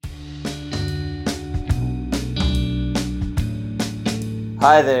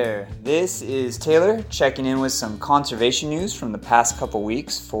Hi there, this is Taylor checking in with some conservation news from the past couple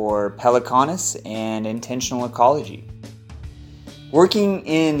weeks for Pelecanus and intentional ecology. Working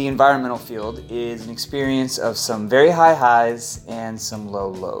in the environmental field is an experience of some very high highs and some low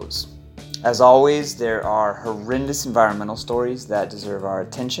lows. As always, there are horrendous environmental stories that deserve our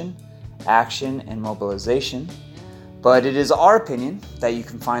attention, action, and mobilization, but it is our opinion that you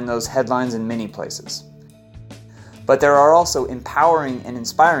can find those headlines in many places. But there are also empowering and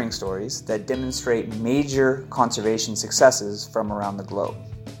inspiring stories that demonstrate major conservation successes from around the globe,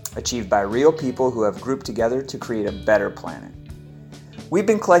 achieved by real people who have grouped together to create a better planet. We've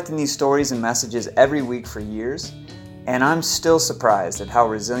been collecting these stories and messages every week for years, and I'm still surprised at how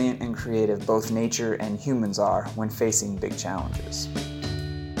resilient and creative both nature and humans are when facing big challenges.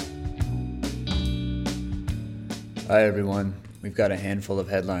 Hi everyone, we've got a handful of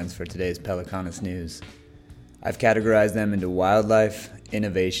headlines for today's Pelecanus news. I've categorized them into wildlife,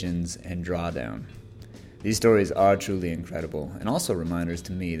 innovations, and drawdown. These stories are truly incredible and also reminders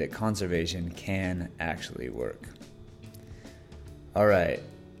to me that conservation can actually work. Alright,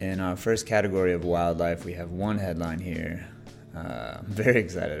 in our first category of wildlife, we have one headline here. I'm very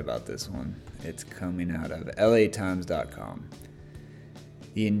excited about this one. It's coming out of LAtimes.com.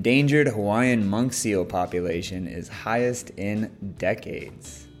 The endangered Hawaiian monk seal population is highest in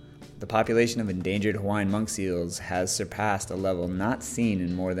decades. The population of endangered Hawaiian monk seals has surpassed a level not seen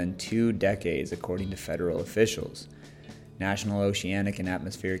in more than 2 decades, according to federal officials. National Oceanic and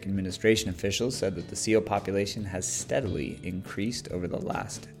Atmospheric Administration officials said that the seal population has steadily increased over the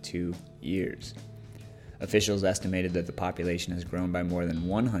last 2 years. Officials estimated that the population has grown by more than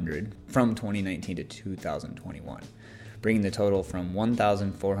 100 from 2019 to 2021, bringing the total from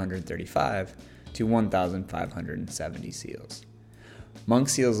 1,435 to 1,570 seals. Monk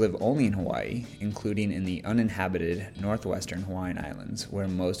seals live only in Hawaii, including in the uninhabited northwestern Hawaiian Islands, where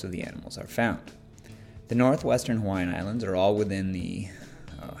most of the animals are found. The northwestern Hawaiian Islands are all within the,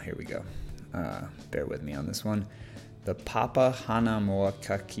 bear with me on this one, the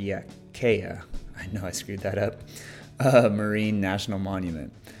Papahanaumokuakea, I know I screwed that up, Marine National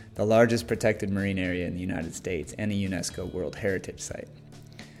Monument, the largest protected marine area in the United States and a UNESCO World Heritage Site.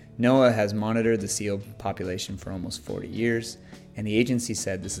 NOAA has monitored the seal population for almost 40 years, and the agency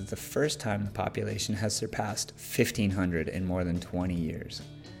said this is the first time the population has surpassed 1,500 in more than 20 years.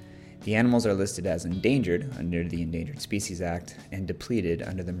 The animals are listed as endangered under the Endangered Species Act and depleted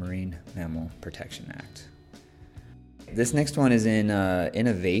under the Marine Mammal Protection Act. This next one is in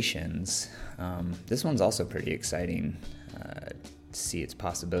innovations. This one's also pretty exciting to see its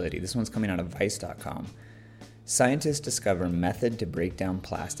possibility. This one's coming out of Vice.com. Scientists discover method to break down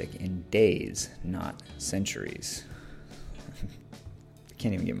plastic in days, not centuries. I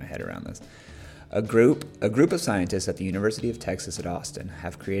can't even get my head around this. A group of scientists at the University of Texas at Austin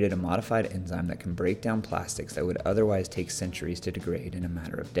have created a modified enzyme that can break down plastics that would otherwise take centuries to degrade in a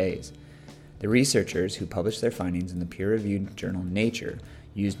matter of days. The researchers, who published their findings in the peer-reviewed journal Nature,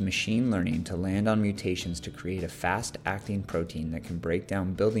 used machine learning to land on mutations to create a fast-acting protein that can break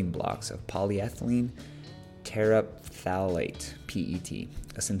down building blocks of polyethylene terephthalate, PET,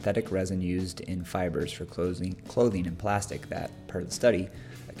 a synthetic resin used in fibers for clothing and plastic that, per the study,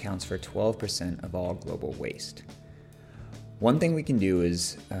 accounts for 12% of all global waste. One thing we can do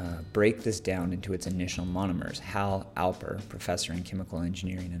is break this down into its initial monomers. Hal Alper, professor in chemical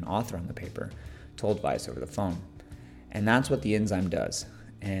engineering and author on the paper, told Vice over the phone. And that's what the enzyme does.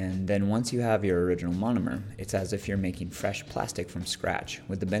 And then once you have your original monomer, it's as if you're making fresh plastic from scratch,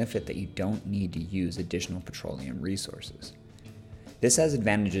 with the benefit that you don't need to use additional petroleum resources. This has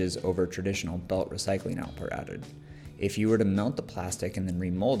advantages over traditional belt recycling, Alper added. If you were to melt the plastic and then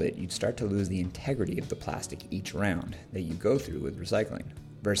remold it, you'd start to lose the integrity of the plastic each round that you go through with recycling.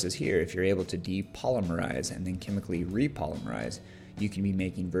 Versus here, if you're able to depolymerize and then chemically repolymerize, you can be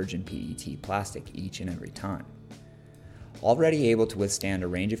making virgin PET plastic each and every time. Already able to withstand a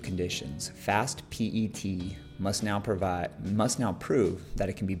range of conditions, fast PET must now prove that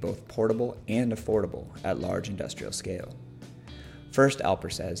it can be both portable and affordable at large industrial scale. First,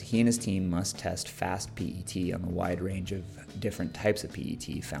 Alper says he and his team must test fast PET on the wide range of different types of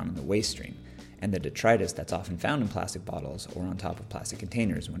PET found in the waste stream, and the detritus that's often found in plastic bottles or on top of plastic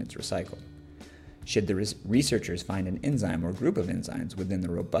containers when it's recycled. Should the researchers find an enzyme or group of enzymes within the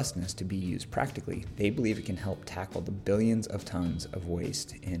robustness to be used practically, they believe it can help tackle the billions of tons of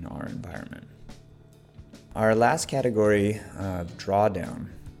waste in our environment. Our last category, drawdown.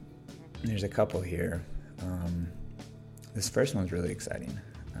 There's a couple here. This first one's really exciting.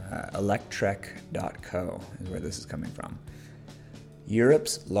 Electrek.co is where this is coming from.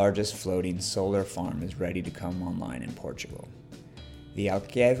 Europe's largest floating solar farm is ready to come online in Portugal. The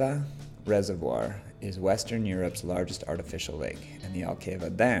Alkeva Reservoir is Western Europe's largest artificial lake, and the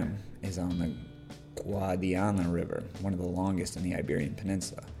Alkeva Dam is on the Guadiana River, one of the longest in the Iberian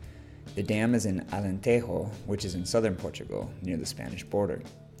Peninsula. The dam is in Alentejo, which is in southern Portugal, near the Spanish border.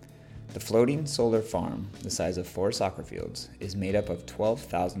 The floating solar farm, the size of 4 soccer fields, is made up of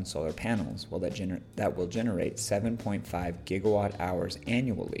 12,000 solar panels that will generate 7.5 gigawatt hours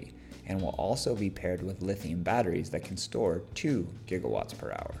annually, and will also be paired with lithium batteries that can store 2 gigawatts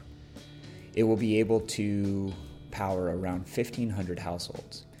per hour. It will be able to power around 1,500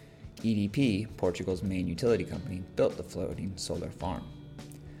 households. EDP, Portugal's main utility company, built the floating solar farm.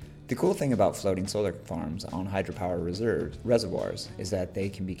 The cool thing about floating solar farms on hydropower reservoirs is that they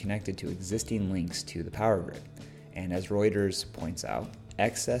can be connected to existing links to the power grid. And as Reuters points out,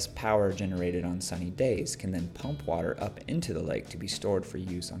 excess power generated on sunny days can then pump water up into the lake to be stored for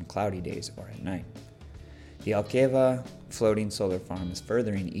use on cloudy days or at night. The Alkeva floating solar farm is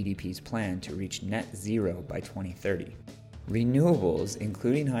furthering EDP's plan to reach net zero by 2030. Renewables,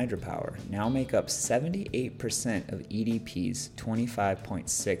 including hydropower, now make up 78% of EDP's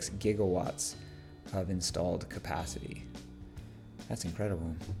 25.6 gigawatts of installed capacity. That's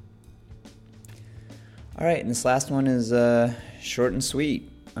incredible. All right, and this last one is short and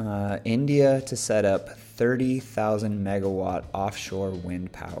sweet. India to set up 30,000 megawatt offshore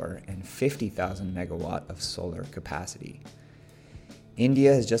wind power and 50,000 megawatt of solar capacity.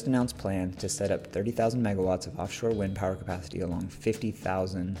 India has just announced plans to set up 30,000 megawatts of offshore wind power capacity along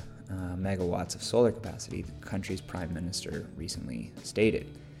 50,000 megawatts of solar capacity, the country's prime minister recently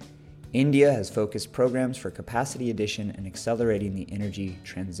stated. India has focused programs for capacity addition and accelerating the energy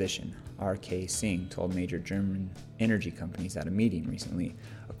transition, R.K. Singh told major German energy companies at a meeting recently,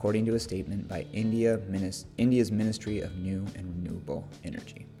 according to a statement by India's Ministry of New and Renewable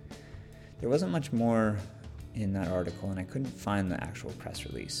Energy. There wasn't much more in that article, and I couldn't find the actual press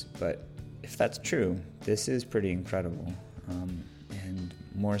release, but if that's true, this is pretty incredible, and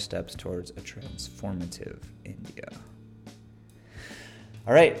more steps towards a transformative India.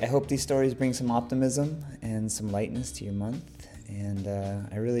 All right, I hope these stories bring some optimism and some lightness to your month, and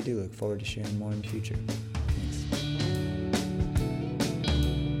I really do look forward to sharing more in the future.